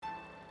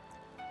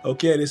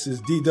Okay, this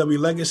is DW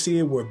Legacy,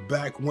 and we're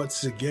back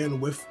once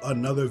again with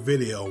another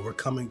video. We're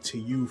coming to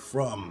you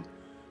from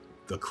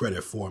the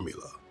Credit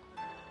Formula.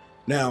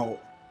 Now,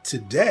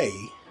 today,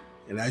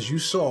 and as you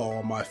saw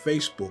on my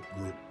Facebook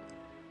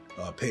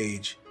group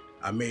page,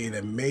 I made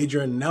a major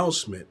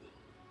announcement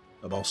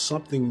about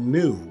something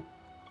new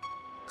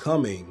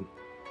coming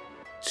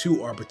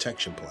to our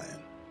protection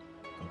plan.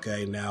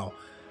 Okay, now,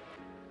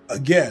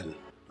 again,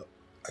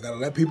 I gotta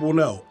let people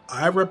know,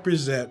 I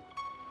represent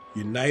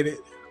United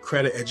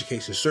Credit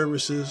Education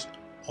Services,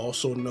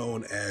 also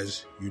known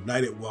as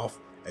United Wealth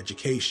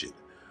Education.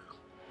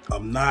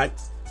 I'm not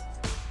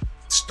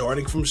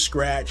starting from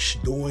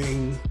scratch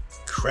doing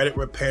credit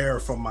repair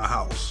from my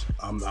house.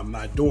 I'm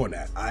not doing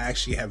that. I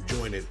actually have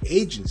joined an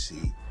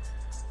agency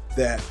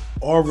that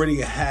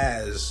already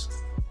has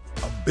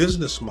a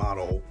business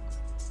model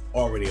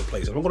already in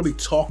place. I'm going to be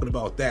talking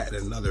about that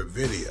in another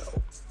video,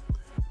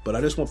 but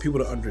I just want people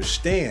to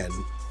understand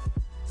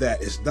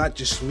that it's not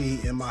just me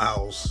in my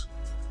house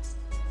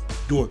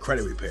doing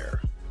credit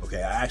repair.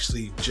 Okay, I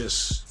actually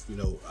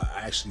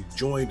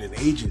joined an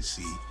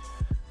agency,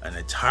 an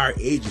entire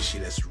agency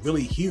that's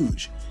really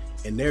huge,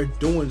 and they're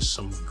doing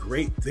some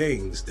great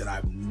things that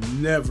I've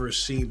never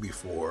seen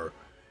before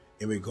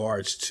in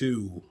regards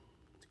to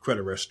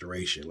credit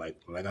restoration.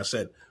 Like I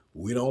said,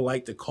 we don't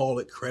like to call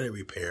it credit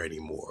repair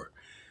anymore.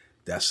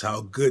 That's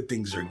how good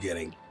things are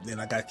getting.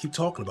 And I gotta keep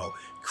talking about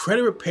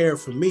credit repair.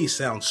 For me,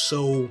 sounds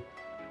so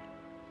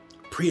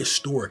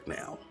prehistoric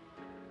now.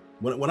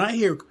 When I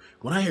hear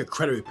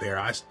credit repair,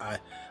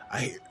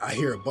 I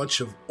hear a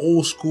bunch of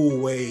old school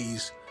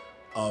ways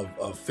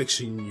of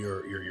fixing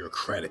your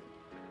credit.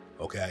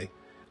 Okay,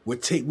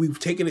 we've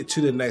taken it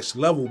to the next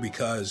level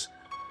because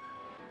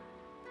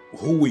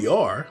who we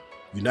are,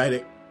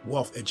 United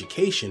Wealth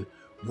Education,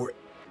 we're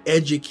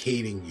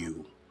educating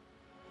you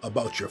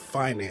about your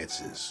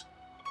finances,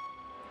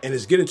 and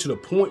it's getting to the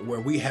point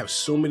where we have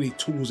so many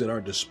tools at our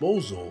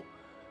disposal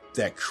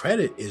that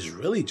credit is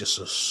really just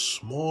a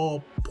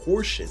small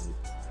portion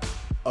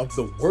of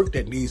the work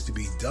that needs to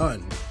be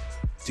done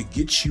to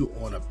get you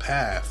on a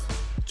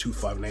path to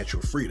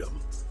financial freedom.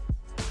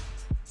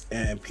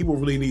 And people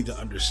really need to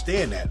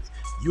understand that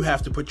you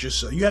have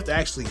to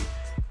actually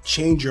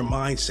change your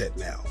mindset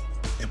now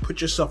and put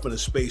yourself in a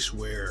space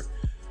where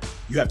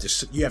you have to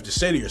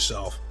say to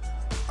yourself,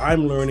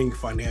 I'm learning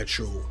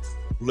financial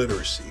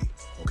literacy.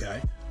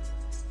 Okay.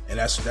 And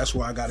that's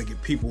why I got to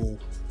get people,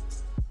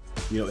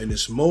 in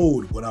this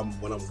mode when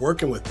I'm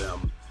working with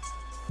them.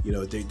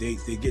 They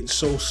getting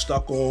so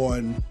stuck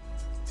on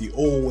the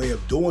old way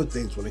of doing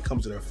things when it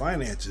comes to their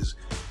finances.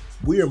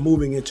 We are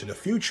moving into the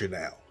future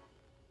now.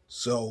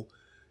 So,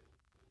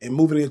 in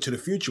moving into the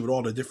future with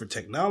all the different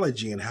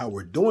technology and how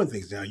we're doing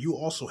things now, you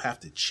also have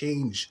to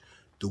change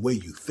the way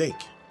you think.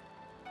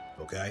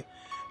 Okay.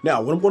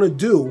 Now, what I'm going to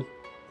do,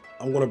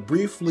 I'm going to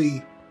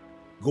briefly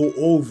go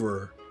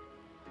over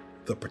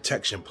the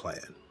protection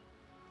plan,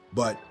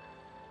 but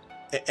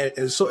and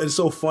it's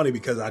so funny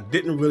because I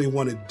didn't really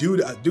want to do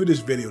this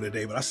video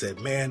today, but I said,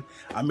 man,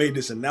 I made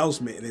this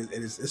announcement, and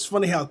it's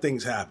funny how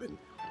things happen.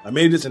 I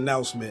made this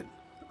announcement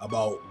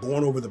about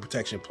going over the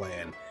protection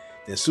plan.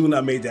 Then soon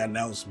I made that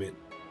announcement,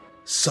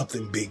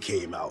 something big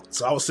came out.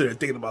 So I was sitting there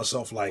thinking to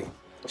myself, like,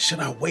 should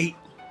I wait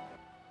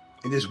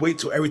and just wait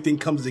till everything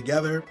comes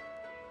together?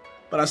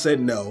 But I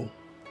said no.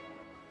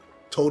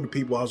 Told the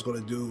people I was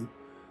going to do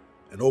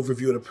an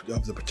overview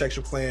of the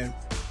protection plan.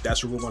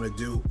 That's what we're going to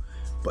do.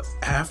 But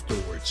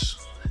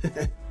afterwards,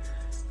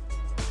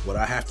 what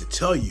I have to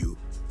tell you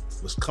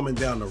was coming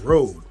down the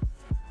road.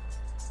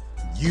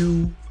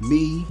 You,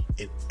 me,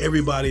 and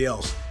everybody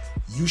else,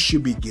 you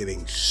should be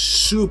getting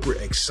super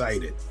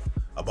excited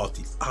about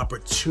the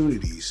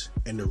opportunities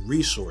and the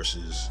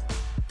resources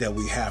that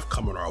we have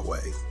coming our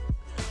way.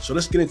 So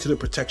let's get into the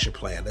protection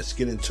plan. Let's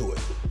get into it.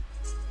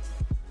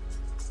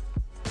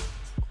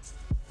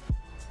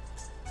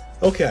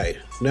 Okay,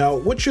 now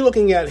what you're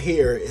looking at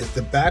here is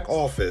the back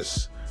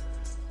office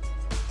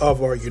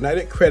of our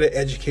United Credit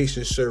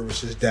Education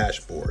Services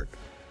dashboard.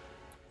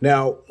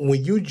 Now,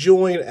 when you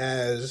join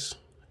as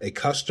a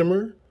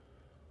customer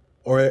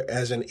or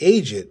as an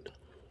agent,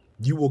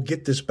 you will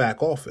get this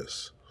back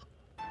office.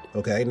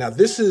 Okay, now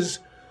this is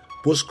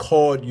what's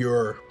called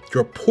your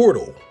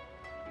portal.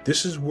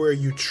 This is where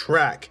you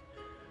track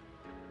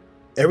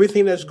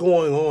everything that's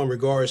going on in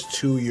regards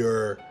to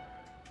your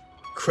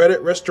credit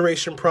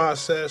restoration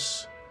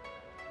process,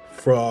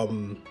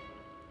 from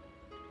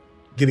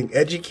getting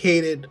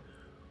educated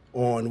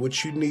on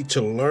what you need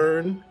to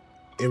learn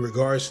in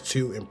regards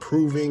to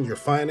improving your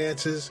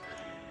finances.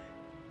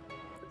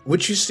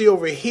 What you see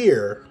over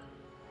here,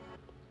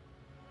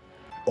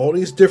 all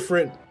these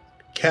different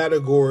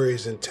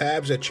categories and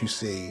tabs that you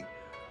see,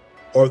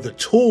 are the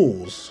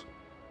tools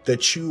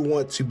that you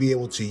want to be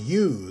able to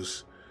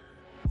use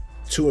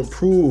to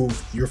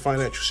improve your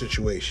financial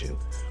situation.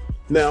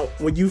 Now,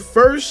 when you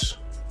first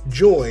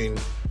join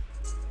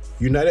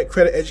United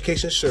Credit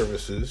Education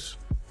Services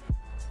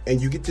and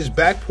you get this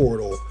back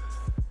portal,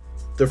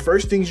 the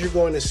first things you're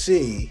going to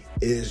see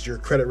is your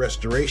credit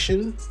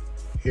restoration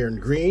here in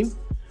green.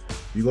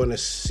 You're going to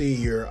see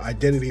your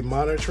identity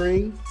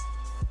monitoring,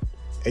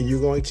 and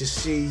you're going to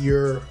see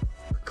your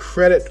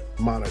credit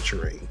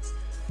monitoring.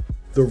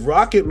 The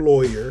Rocket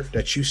Lawyer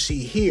that you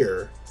see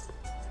here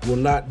will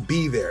not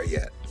be there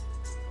yet.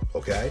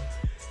 Okay?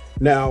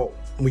 Now,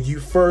 when you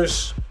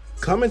first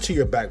come into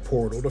your back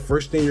portal, the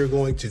first thing you're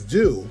going to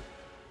do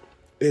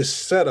is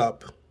set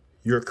up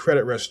your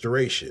credit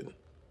restoration.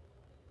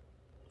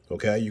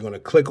 Okay? You're going to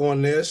click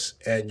on this,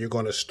 and you're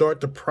going to start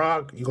the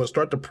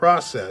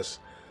process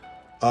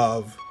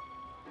of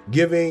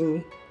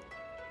giving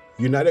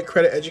United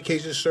Credit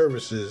Education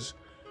Services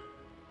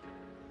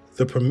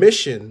the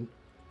permission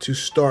to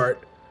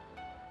start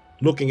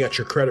looking at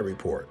your credit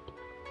report.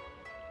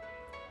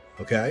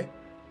 Okay?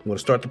 I'm going to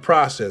start the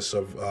process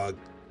of,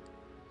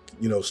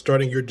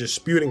 starting your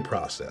disputing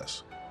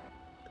process.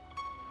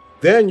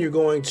 Then you're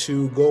going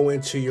to go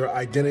into your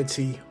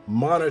identity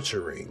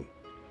monitoring,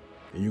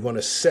 and you're going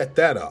to set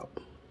that up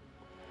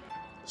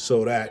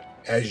so that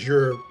as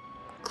your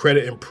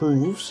credit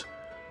improves,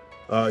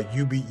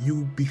 you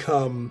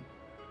become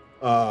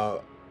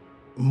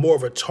more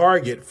of a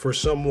target for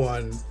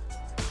someone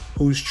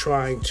who's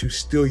trying to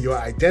steal your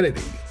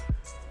identity.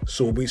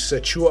 So what we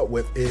set you up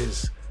with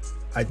is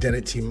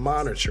identity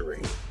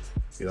monitoring,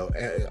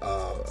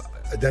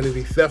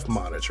 identity theft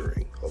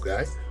monitoring,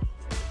 okay?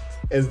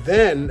 And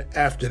then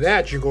after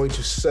that, you're going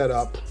to set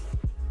up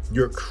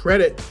your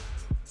credit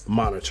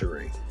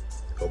monitoring,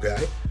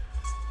 okay?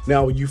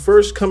 Now, when you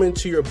first come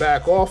into your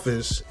back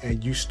office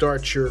and you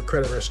start your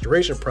credit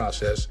restoration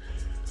process,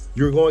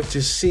 you're going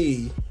to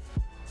see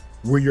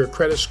where your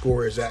credit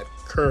score is at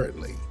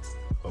currently,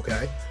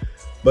 okay?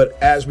 But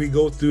as we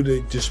go through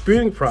the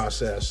disputing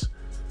process,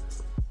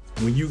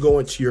 when you go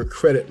into your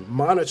credit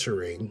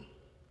monitoring,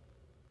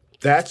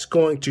 that's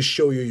going to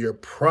show you your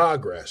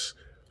progress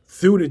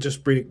through the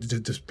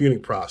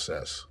disputing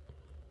process.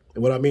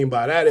 And what I mean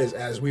by that is,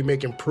 as we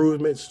make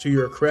improvements to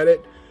your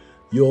credit,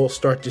 you'll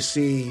start to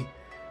see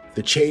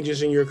the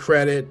changes in your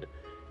credit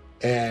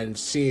and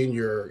seeing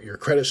your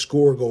credit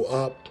score go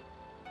up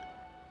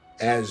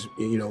as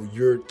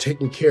you're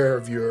taking care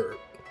of your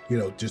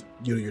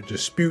your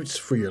disputes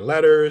for your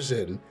letters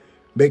and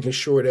making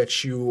sure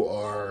that you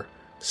are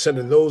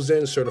sending those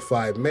in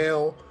certified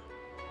mail.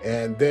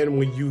 And then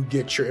when you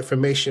get your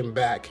information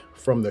back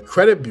from the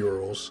credit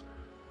bureaus,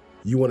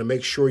 you want to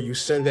make sure you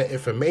send that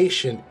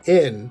information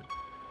in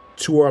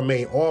to our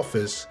main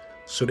office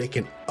so they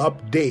can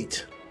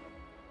update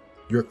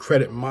your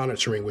credit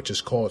monitoring, which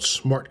is called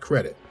Smart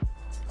Credit.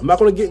 I'm not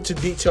going to get into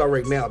detail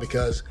right now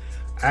because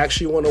I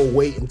actually want to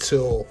wait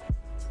until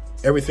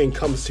everything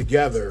comes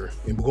together,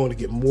 and we're going to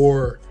get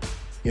more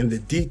in the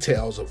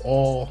details of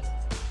all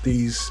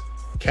these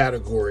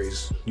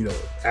categories,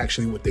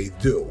 actually what they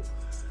do.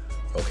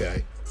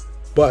 Okay.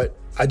 But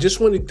I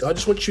just want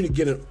you to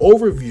get an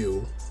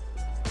overview.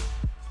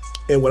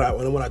 And when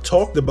I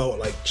talked about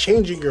like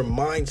changing your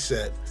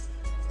mindset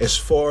as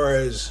far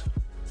as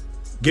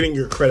getting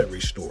your credit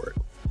restored.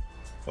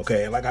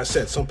 Okay. And like I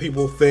said, some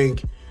people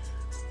think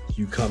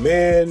you come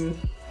in,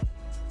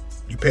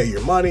 you pay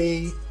your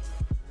money,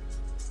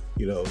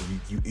 you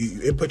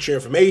input your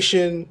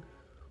information,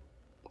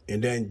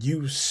 and then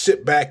you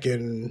sit back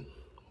and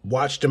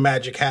watch the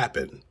magic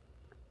happen.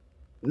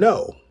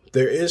 No,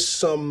 there is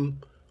some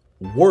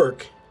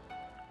work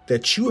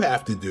that you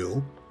have to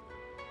do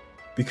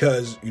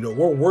because,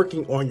 we're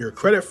working on your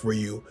credit for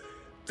you.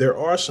 There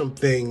are some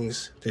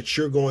things that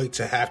you're going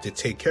to have to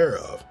take care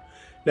of.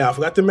 Now, I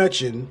forgot to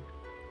mention,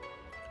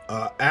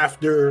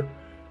 after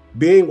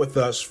being with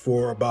us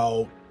for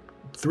about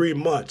 3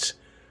 months,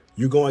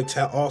 you're going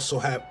to also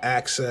have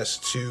access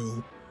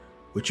to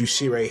what you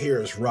see right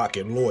here is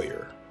Rocket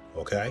Lawyer,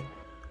 okay?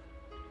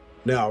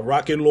 Now,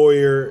 Rocket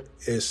Lawyer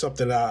is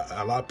something that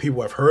a lot of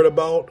people have heard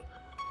about,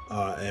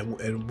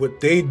 and what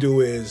they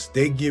do is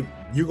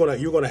you're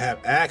gonna have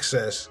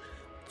access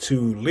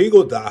to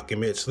legal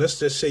documents. Let's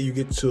just say you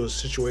get to a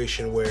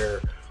situation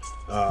where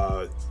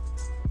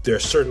there are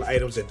certain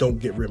items that don't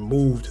get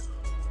removed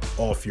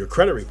off your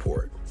credit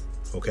report,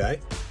 okay?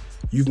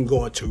 You can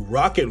go into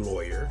Rocket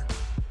Lawyer,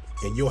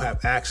 and you'll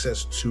have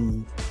access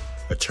to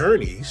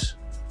attorneys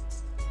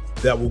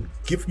that will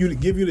give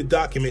you the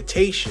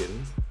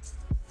documentation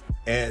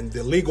and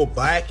the legal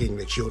backing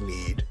that you'll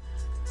need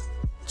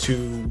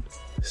to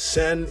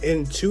send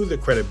into the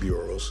credit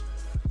bureaus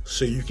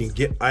so you can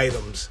get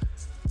items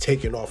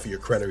taken off of your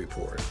credit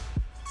report.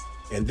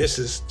 And this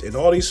is, in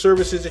all these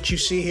services that you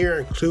see here,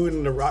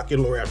 including the Rocket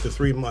Lawyer, after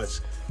 3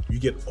 months, you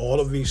get all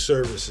of these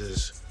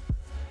services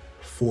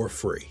for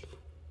free.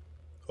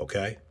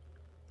 Okay?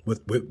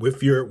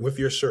 With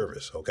your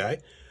service, okay?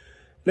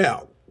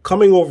 Now,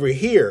 coming over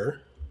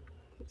here,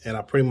 and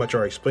I pretty much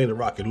already explained the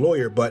Rocket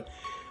Lawyer, but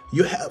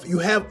you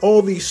have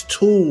all these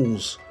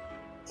tools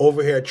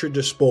over here at your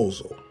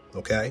disposal,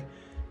 okay?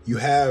 You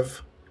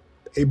have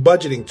a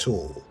budgeting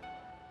tool,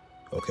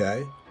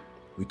 okay?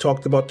 We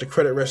talked about the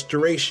credit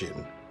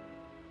restoration.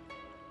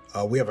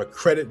 We have a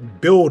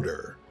credit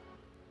builder.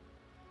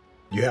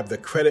 You have the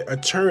credit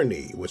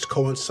attorney, which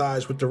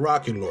coincides with the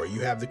Rocket Lawyer.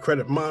 You have the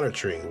credit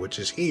monitoring, which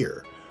is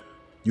here.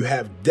 You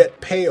have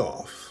debt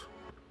payoff.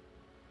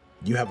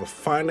 You have a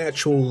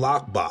financial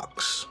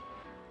lockbox.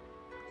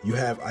 You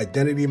have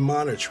identity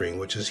monitoring,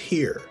 which is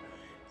here.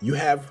 You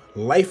have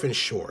life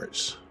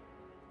insurance.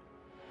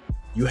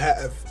 You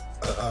have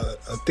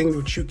a thing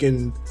which you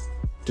can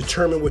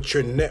determine what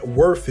your net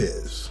worth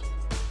is.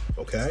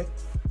 Okay?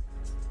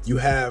 You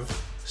have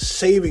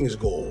savings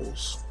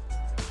goals.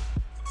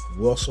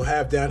 We also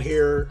have down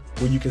here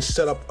where you can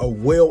set up a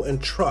will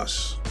and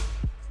trust.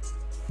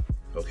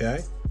 Okay?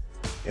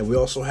 And we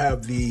also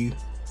have the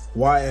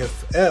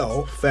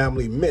YFL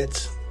Family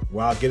Mint,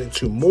 where I'll get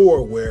into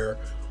more, where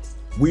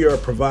we are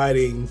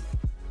providing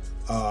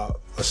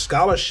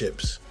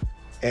scholarships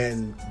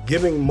and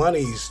giving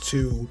monies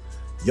to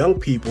young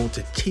people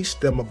to teach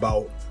them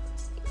about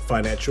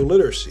financial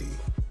literacy.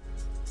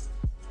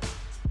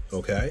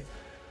 Okay?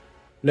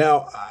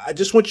 Now, I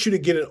just want you to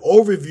get an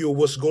overview of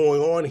what's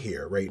going on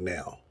here right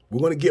now. We're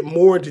going to get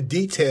more into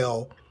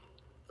detail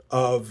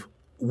of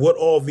what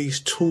all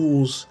these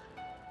tools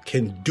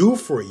can do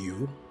for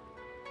you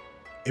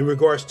in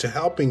regards to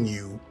helping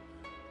you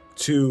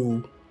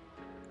to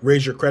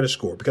raise your credit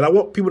score. Because I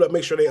want people to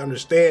make sure they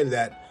understand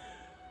that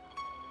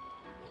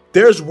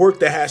there's work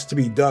that has to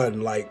be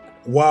done, like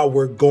while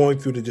we're going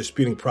through the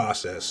disputing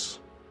process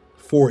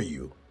for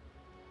you.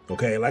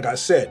 Okay, like I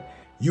said,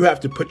 you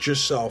have to put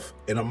yourself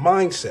in a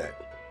mindset,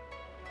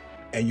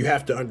 and you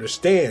have to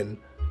understand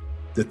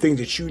the things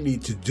that you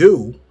need to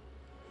do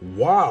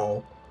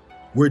while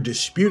we're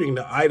disputing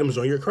the items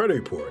on your credit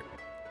report.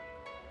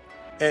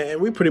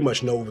 And we pretty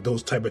much know what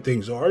those type of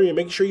things are. You're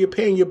making sure you're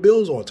paying your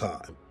bills on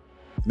time,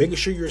 making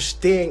sure you're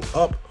staying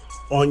up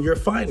on your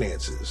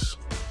finances,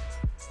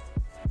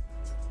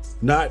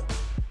 not,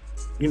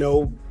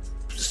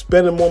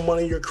 spending more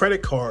money on your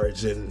credit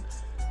cards and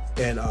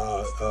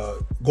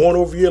going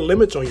over your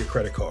limits on your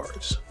credit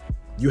cards.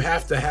 You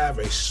have to have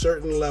a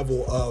certain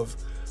level of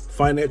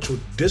financial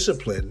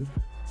discipline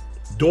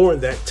during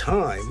that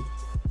time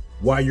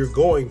while you're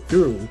going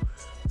through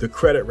the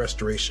credit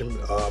restoration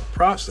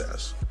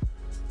process.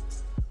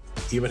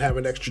 Even have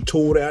an extra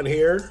tool down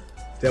here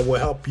that will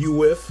help you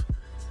with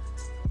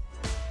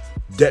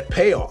debt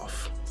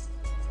payoff.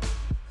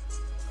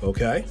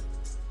 Okay?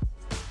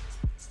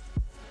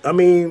 I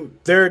mean,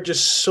 there are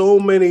just so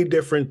many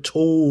different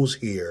tools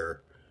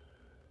here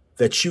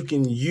that you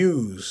can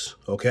use,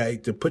 okay,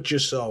 to put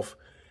yourself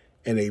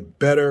in a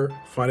better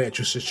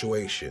financial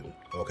situation,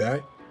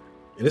 okay?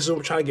 And this is what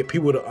I'm trying to get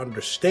people to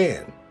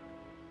understand.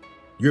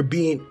 You're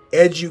being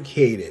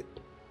educated.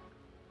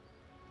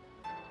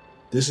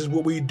 This is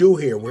what we do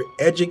here. We're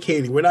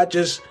educating. We're not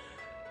just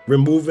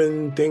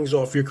removing things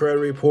off your credit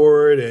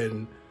report.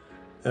 And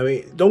I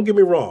mean, don't get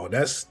me wrong.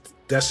 That's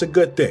a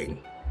good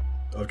thing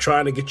of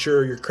trying to get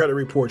your credit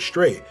report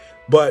straight.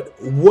 But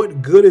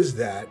what good is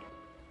that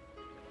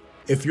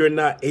if you're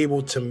not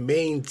able to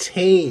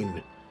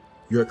maintain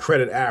your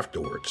credit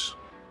afterwards?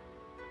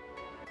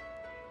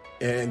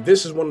 And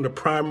this is one of the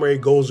primary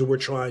goals that we're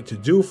trying to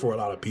do for a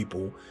lot of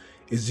people,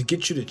 is to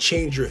get you to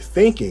change your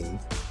thinking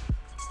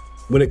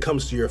when it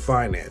comes to your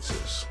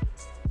finances.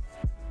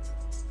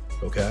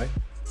 Okay?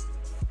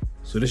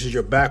 So this is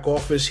your back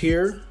office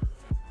here.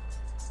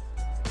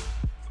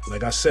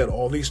 Like I said,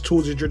 all these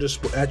tools at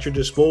your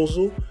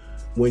disposal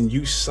when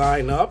you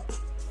sign up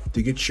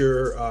to get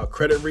your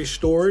credit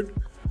restored.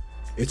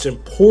 It's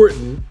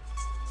important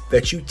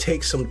that you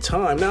take some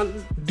time. Now,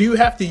 do you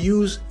have to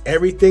use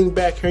everything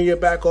back here in your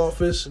back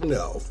office?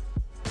 No.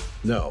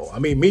 I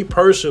mean, me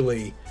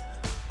personally,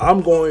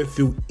 I'm going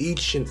through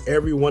each and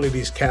every one of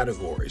these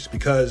categories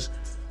because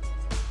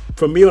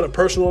for me on a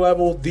personal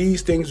level,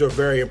 these things are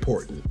very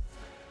important.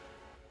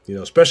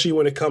 Especially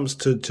when it comes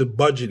to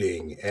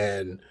budgeting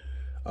and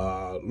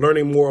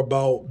learning more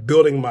about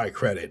building my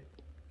credit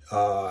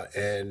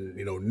and,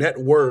 net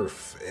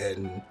worth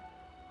and,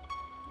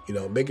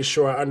 making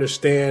sure I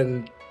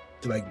understand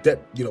like debt,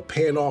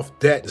 paying off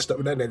debt and stuff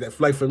like that.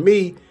 Like for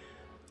me,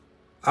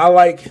 I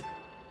like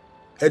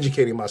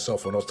educating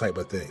myself on those type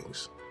of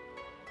things.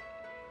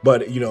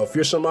 But, if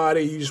you're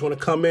somebody, you just want to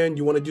come in,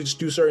 you want to just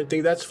do certain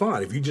things, that's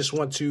fine. If you just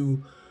want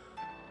to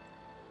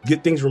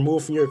get things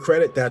removed from your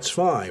credit, that's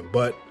fine.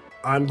 But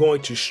I'm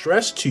going to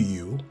stress to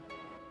you,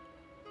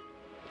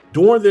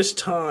 during this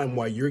time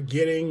while you're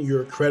getting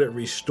your credit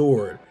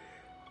restored,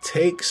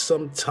 take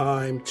some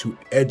time to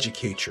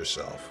educate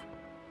yourself.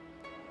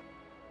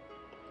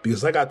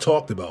 Because like I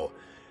talked about,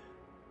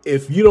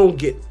 if you don't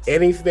get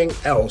anything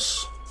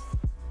else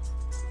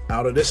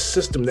out of this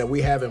system that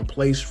we have in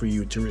place for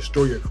you to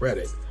restore your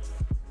credit,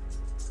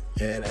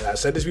 and I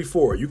said this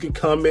before, you can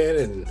come in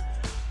and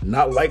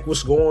not like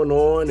what's going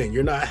on and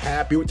you're not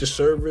happy with the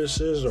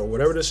services or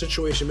whatever the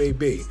situation may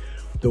be.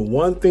 The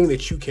one thing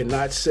that you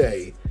cannot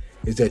say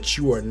is that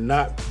you are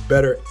not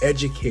better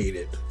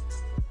educated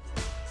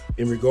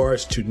in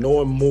regards to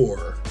knowing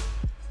more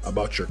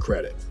about your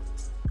credit.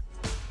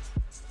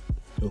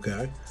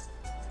 Okay?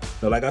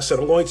 Now, like I said,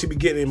 I'm going to be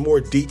getting in more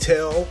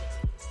detail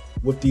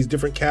with these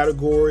different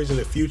categories in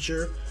the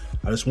future.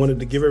 I just wanted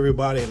to give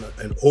everybody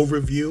an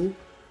overview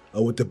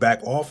of what the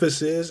back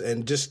office is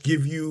and just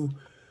give you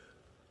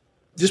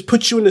just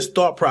put you in this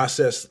thought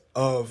process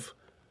of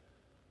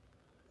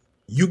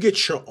you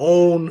get your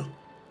own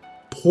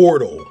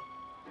portal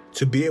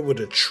to be able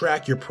to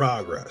track your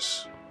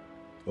progress.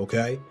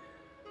 Okay.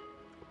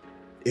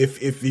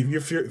 If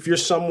you're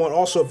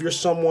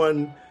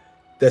someone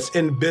that's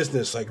in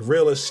business like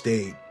real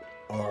estate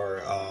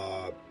or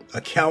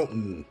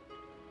accountant,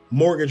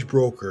 mortgage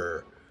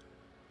broker,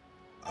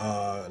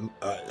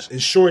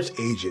 insurance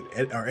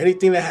agent, or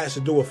anything that has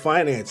to do with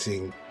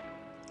financing,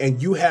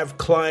 and you have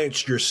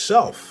clients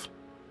yourself,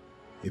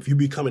 if you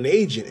become an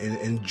agent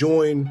and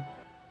join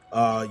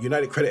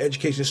United Credit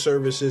Education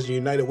Services and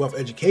United Wealth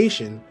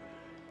Education,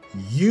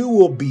 you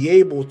will be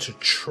able to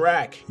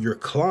track your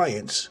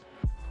clients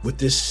with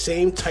this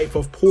same type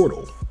of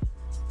portal.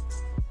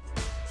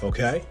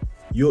 Okay,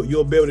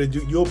 you'll be able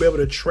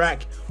to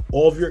track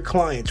all of your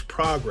clients'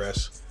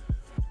 progress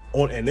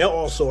on, and they'll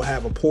also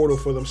have a portal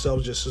for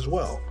themselves just as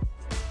well.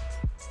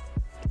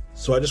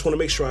 So I just want to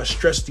make sure I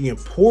stress the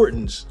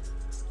importance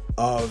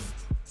of,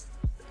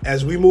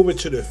 as we move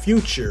into the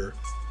future,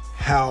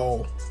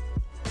 how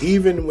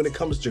even when it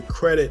comes to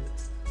credit,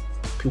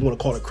 people want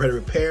to call it credit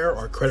repair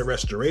or credit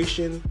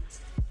restoration,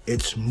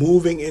 it's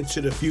moving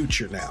into the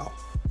future now.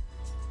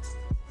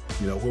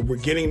 You know, we're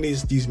getting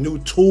these new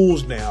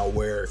tools now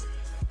where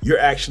you're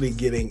actually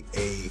getting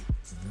a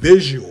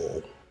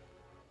visual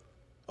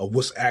of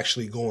what's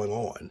actually going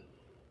on.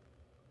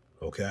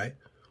 Okay?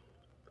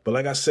 But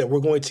like I said, we're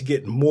going to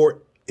get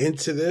more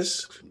into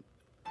this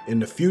in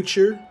the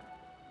future,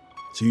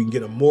 so you can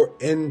get a more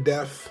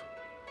in-depth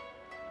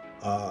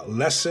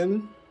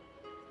lesson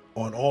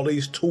on all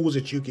these tools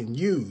that you can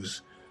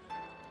use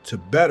to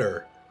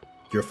better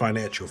your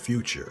financial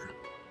future.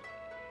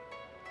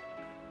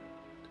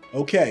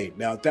 Okay,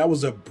 now that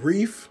was a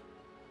brief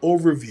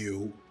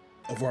overview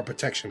of our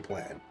protection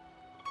plan.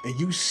 And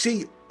you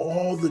see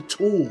all the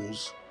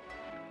tools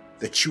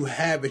that you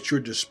have at your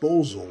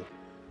disposal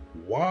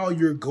while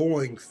you're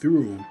going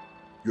through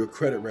your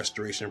credit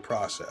restoration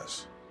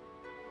process.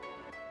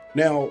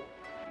 Now,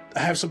 I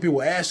have some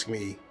people ask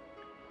me,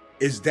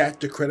 is that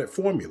the credit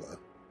formula?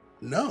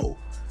 No.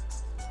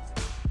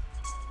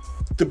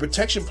 The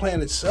protection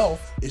plan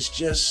itself is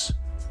just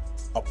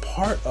a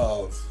part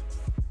of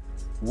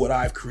what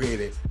I've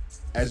created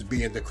as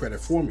being the credit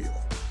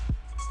formula.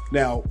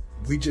 Now,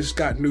 we just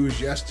got news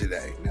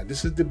yesterday. Now,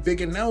 this is the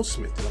big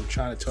announcement that I'm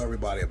trying to tell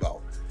everybody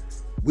about.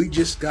 We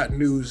just got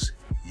news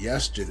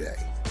yesterday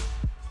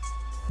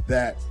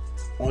that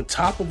on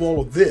top of all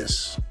of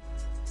this,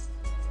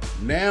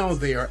 now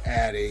they are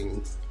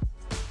adding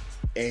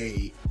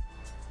a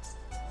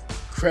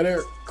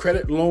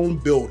credit loan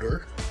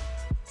builder,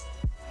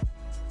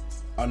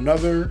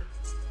 another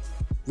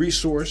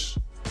resource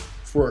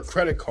for a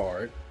credit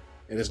card.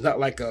 And it's not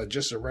like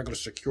just a regular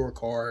secure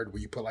card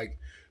where you put like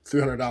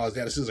 $300 down.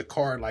 This is a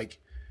card like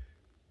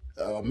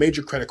a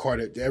major credit card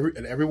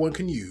that everyone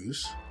can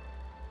use.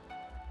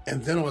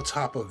 And then on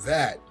top of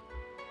that,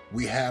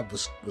 we have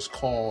what's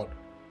called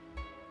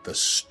the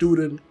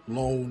Student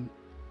Loan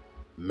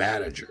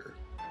Manager.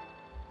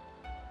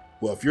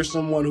 Well, if you're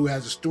someone who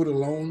has a student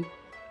loan,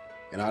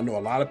 and I know a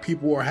lot of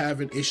people are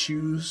having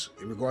issues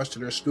in regards to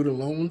their student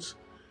loans,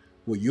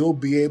 well, you'll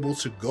be able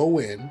to go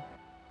in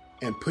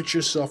and put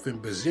yourself in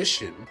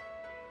position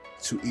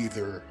to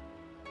either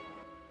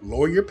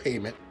lower your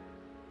payment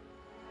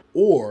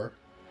or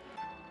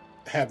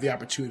have the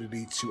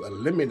opportunity to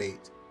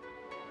eliminate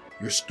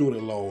your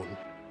student loan,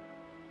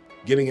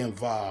 getting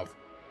involved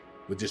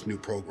with this new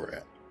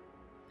program.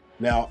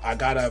 Now, I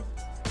gotta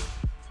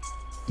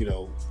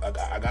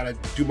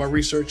do my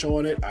research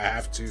on it. I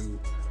have to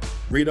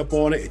read up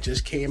on it. It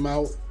just came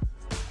out.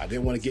 I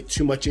didn't want to get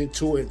too much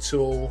into it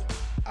until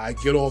I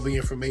get all the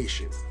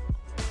information.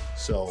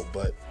 So,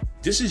 but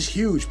this is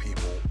huge,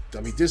 people.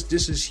 I mean,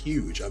 this is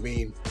huge. I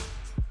mean,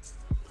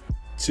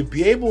 to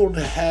be able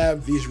to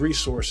have these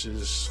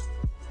resources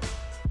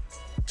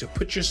to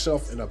put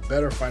yourself in a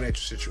better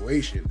financial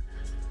situation,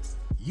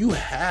 you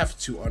have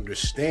to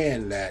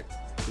understand that,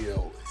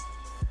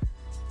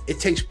 it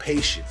takes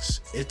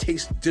patience. It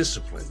takes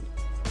discipline.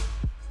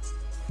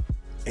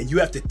 And you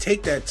have to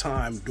take that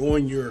time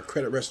during your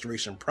credit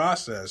restoration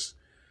process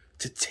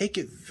to take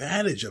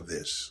advantage of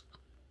this.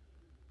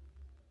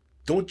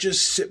 Don't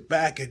just sit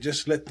back and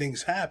just let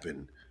things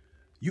happen.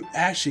 You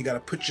actually got to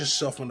put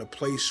yourself in a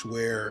place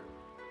where,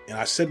 and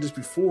I said this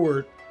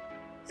before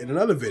in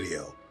another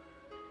video,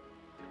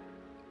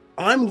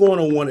 I'm going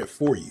to want it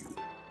for you,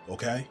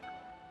 okay?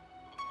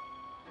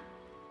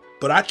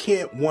 But I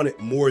can't want it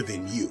more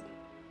than you.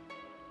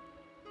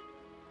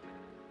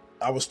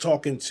 I was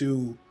talking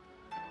to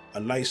a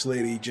nice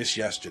lady just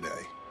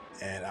yesterday,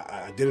 and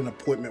I did an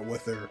appointment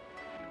with her.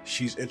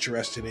 She's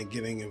interested in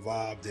getting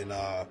involved in,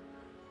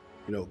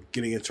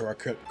 getting into our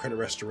credit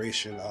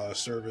restoration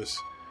service.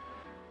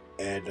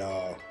 And,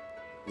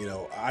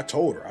 I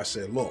told her, I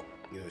said, look,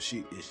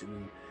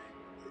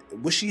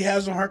 what she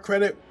has on her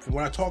credit, from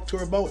what I talked to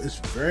her about, is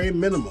very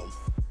minimum.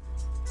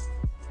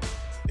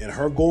 And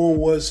her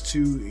goal is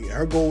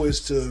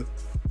to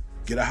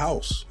get a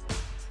house.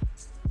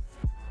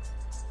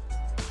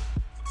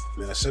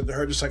 And I said to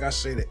her, just like I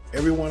say to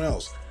everyone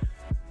else,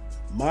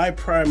 my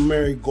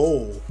primary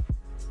goal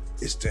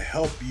is to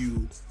help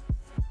you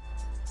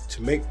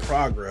to make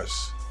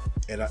progress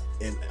in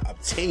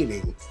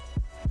obtaining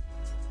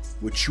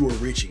what you are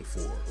reaching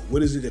for.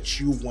 What is it that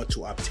you want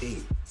to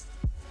obtain?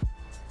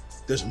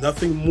 There's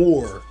nothing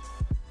more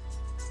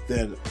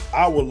than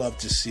I would love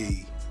to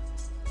see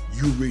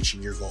you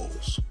reaching your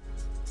goals.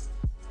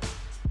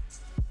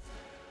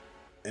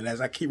 And as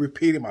I keep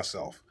repeating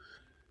myself,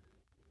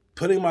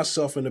 putting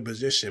myself in a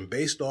position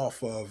based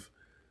off of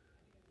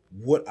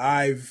what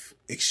I've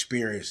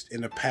experienced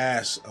in the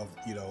past of,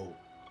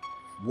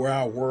 where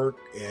I work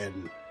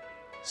and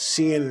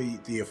seeing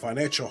the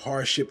financial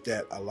hardship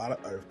that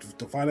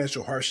the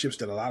financial hardships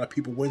that a lot of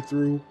people went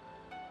through,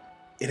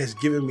 it has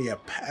given me a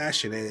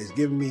passion and it's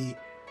given me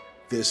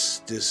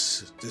this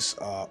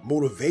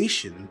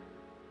motivation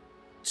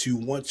to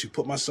want to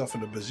put myself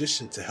in a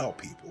position to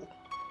help people.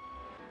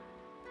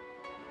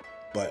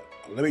 But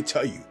let me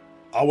tell you,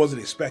 I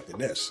wasn't expecting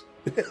this.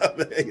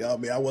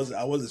 I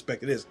wasn't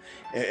expecting this.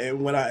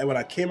 And when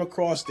I came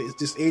across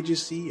this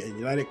agency and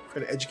United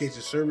Credit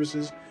Education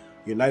Services,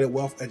 United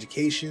Wealth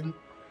Education,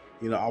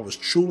 I was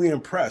truly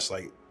impressed.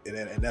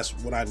 And that's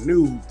what I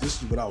knew.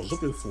 This is what I was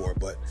looking for.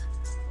 But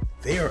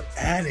they are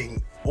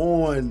adding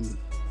on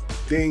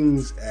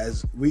things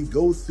as we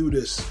go through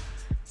this,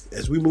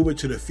 as we move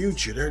into the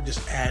future. They're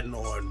just adding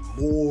on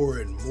more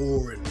and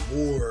more and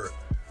more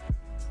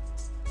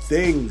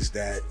things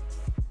that,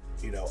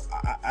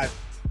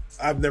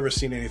 I've never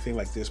seen anything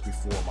like this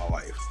before in my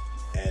life.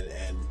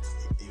 And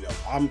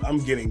I'm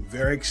getting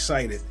very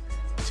excited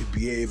to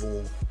be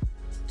able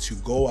to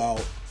go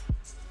out,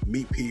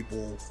 meet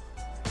people,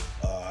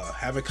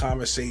 having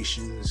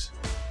conversations.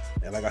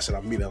 And like I said,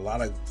 I'm meeting a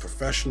lot of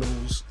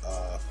professionals.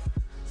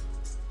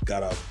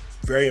 Got a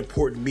very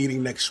important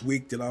meeting next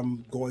week that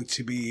I'm going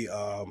to be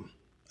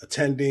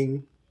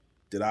attending,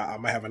 that I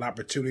might have an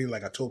opportunity,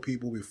 like I told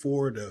people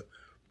before, to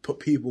put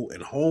people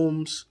in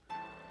homes.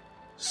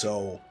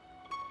 So,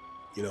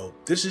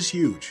 this is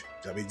huge.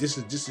 I mean, this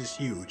is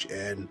huge.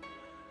 And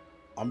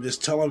I'm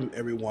just telling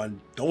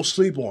everyone, don't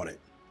sleep on it,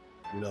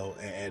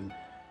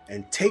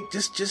 and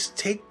just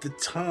take the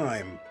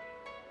time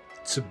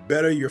to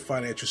better your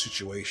financial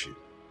situation.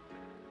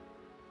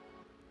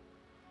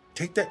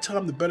 Take that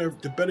time to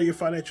better your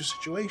financial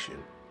situation.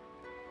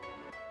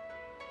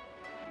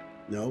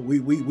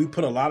 We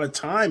put a lot of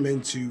time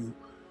into,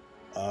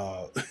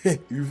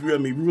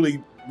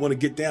 really want to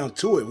get down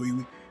to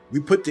it. We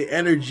put the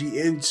energy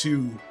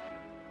into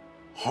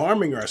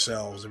harming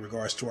ourselves in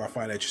regards to our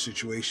financial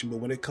situation. But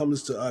when it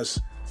comes to us,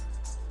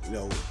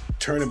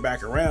 turning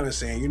back around and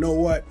saying, you know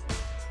what,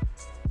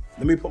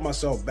 let me put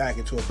myself back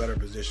into a better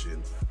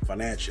position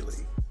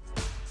financially.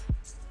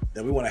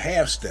 Then we want to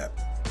half step.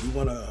 We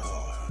want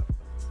to,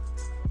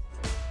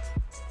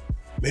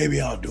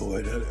 maybe I'll do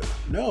it.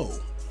 No,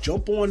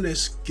 jump on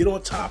this, get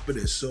on top of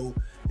this. So,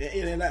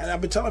 and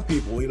I've been telling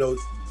people,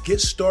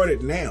 get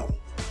started now.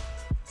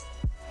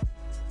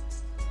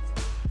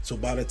 So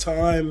by the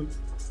time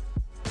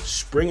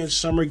spring and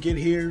summer get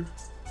here,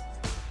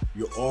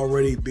 you'll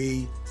already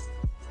be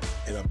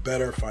in a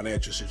better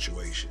financial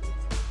situation.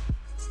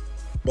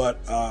 But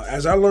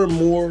as I learn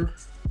more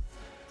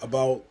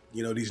about,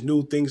 these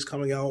new things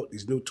coming out,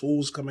 these new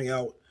tools coming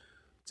out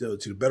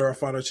to better our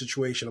financial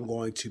situation, I'm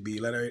going to be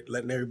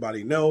letting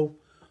everybody know.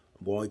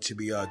 I'm going to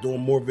be doing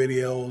more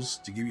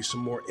videos to give you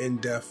some more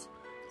in-depth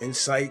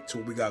insight to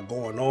what we got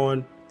going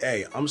on.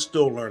 Hey, I'm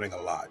still learning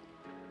a lot.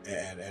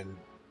 And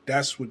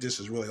that's what this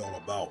is really all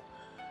about.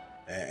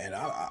 And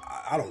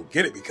I don't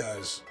get it,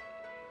 because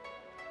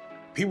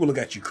people look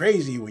at you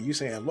crazy when you're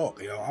saying,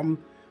 look,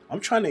 I'm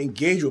trying to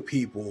engage with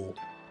people,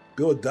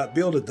 build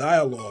a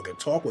dialogue and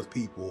talk with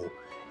people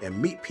and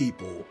meet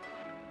people,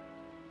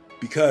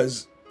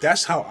 because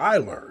that's how I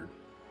learn.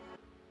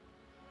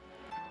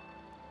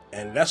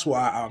 And that's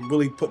why I'm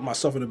really putting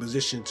myself in a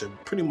position to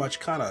pretty much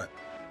kind of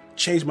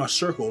change my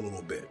circle a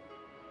little bit.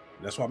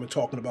 And that's why I've been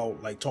talking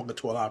about, talking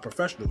to a lot of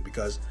professionals,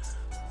 because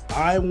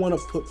I want to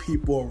put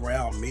people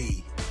around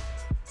me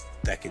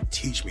that can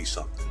teach me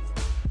something.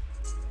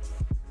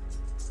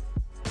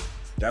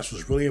 That's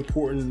what's really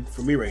important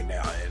for me right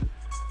now. And,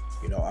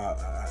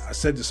 I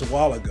said this a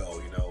while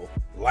ago,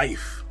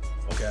 life,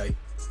 okay?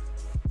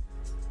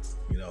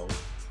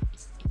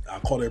 I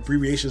call it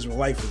abbreviations of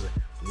life.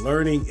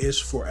 Learning is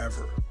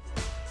forever.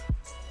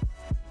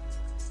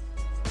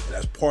 And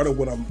that's part of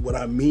what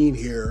I mean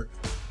here,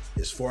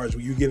 as far as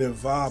when you get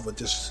involved with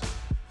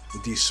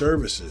these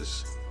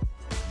services,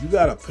 you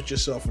got to put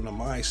yourself in the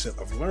mindset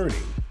of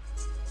learning.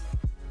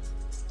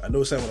 I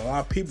notice that with a lot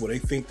of people, they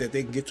think that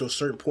they can get to a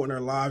certain point in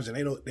their lives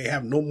and they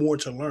have no more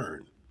to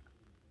learn.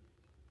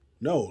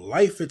 No,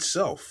 life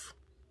itself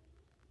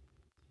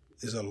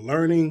is a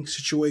learning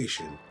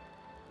situation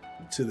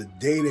to the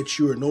day that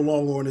you are no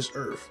longer on this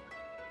earth.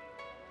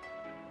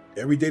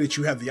 Every day that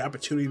you have the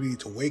opportunity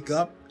to wake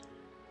up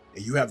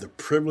and you have the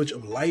privilege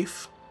of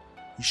life,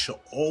 you should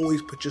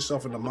always put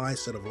yourself in the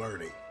mindset of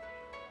learning.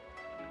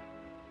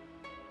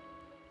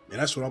 And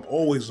that's what I'm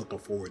always looking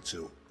forward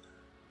to.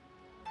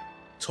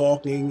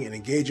 talking and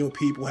engaging with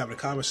people, having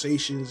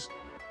conversations.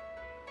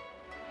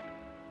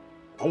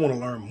 I want to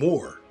learn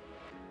more.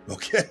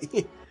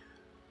 Okay.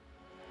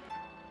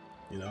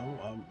 You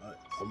know,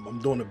 I'm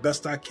doing the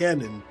best I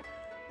can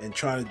and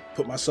trying to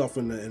put myself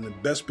in the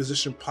best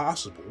position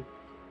possible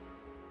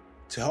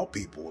to help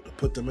people, to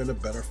put them in a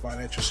better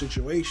financial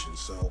situation.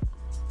 So,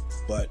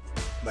 but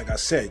like I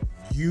said,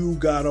 you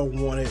gotta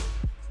want it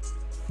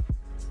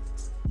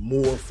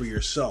more for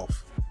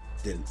yourself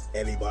than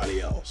anybody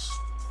else.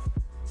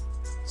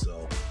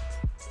 So,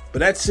 but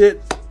that's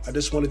it. I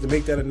just wanted to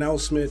make that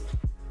announcement.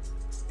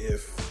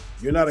 If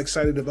you're not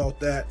excited about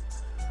that,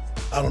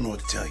 I don't know what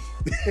to tell you.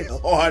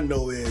 All I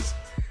know is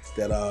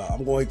that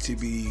I'm going to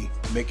be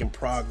making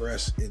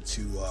progress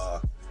into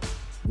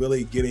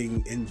really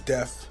getting in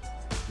depth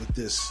with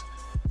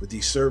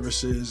these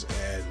services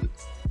and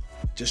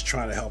just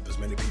trying to help as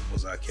many people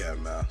as I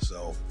can, man.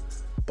 So,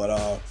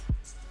 but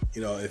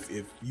you know, if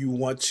you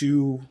want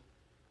to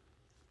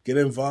get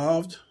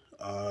involved,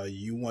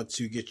 you want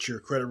to get your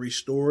credit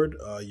restored,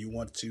 you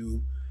want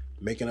to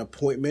make an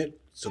appointment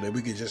so that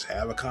we can just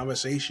have a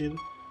conversation,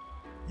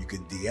 you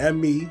can DM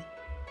me.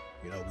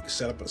 You know, we can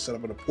set up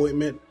an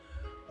appointment.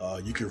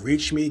 You can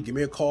reach me, give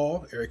me a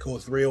call, area code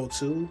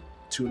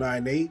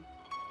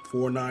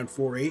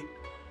 302-298-4948.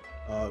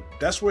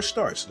 That's where it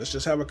starts. Let's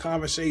just have a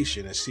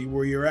conversation and see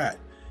where you're at.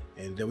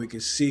 And then we can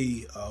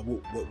see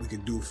what we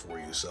can do for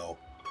you. So,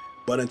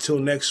 but until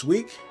next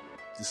week,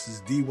 this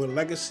is D1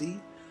 Legacy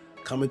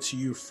coming to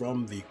you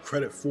from the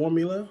Credit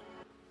Formula.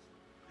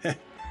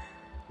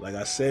 Like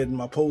I said in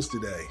my post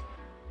today,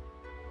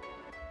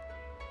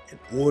 in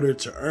order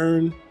to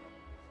earn,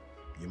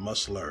 you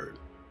must learn.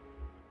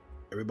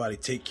 Everybody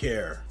take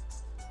care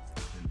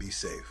and be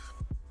safe.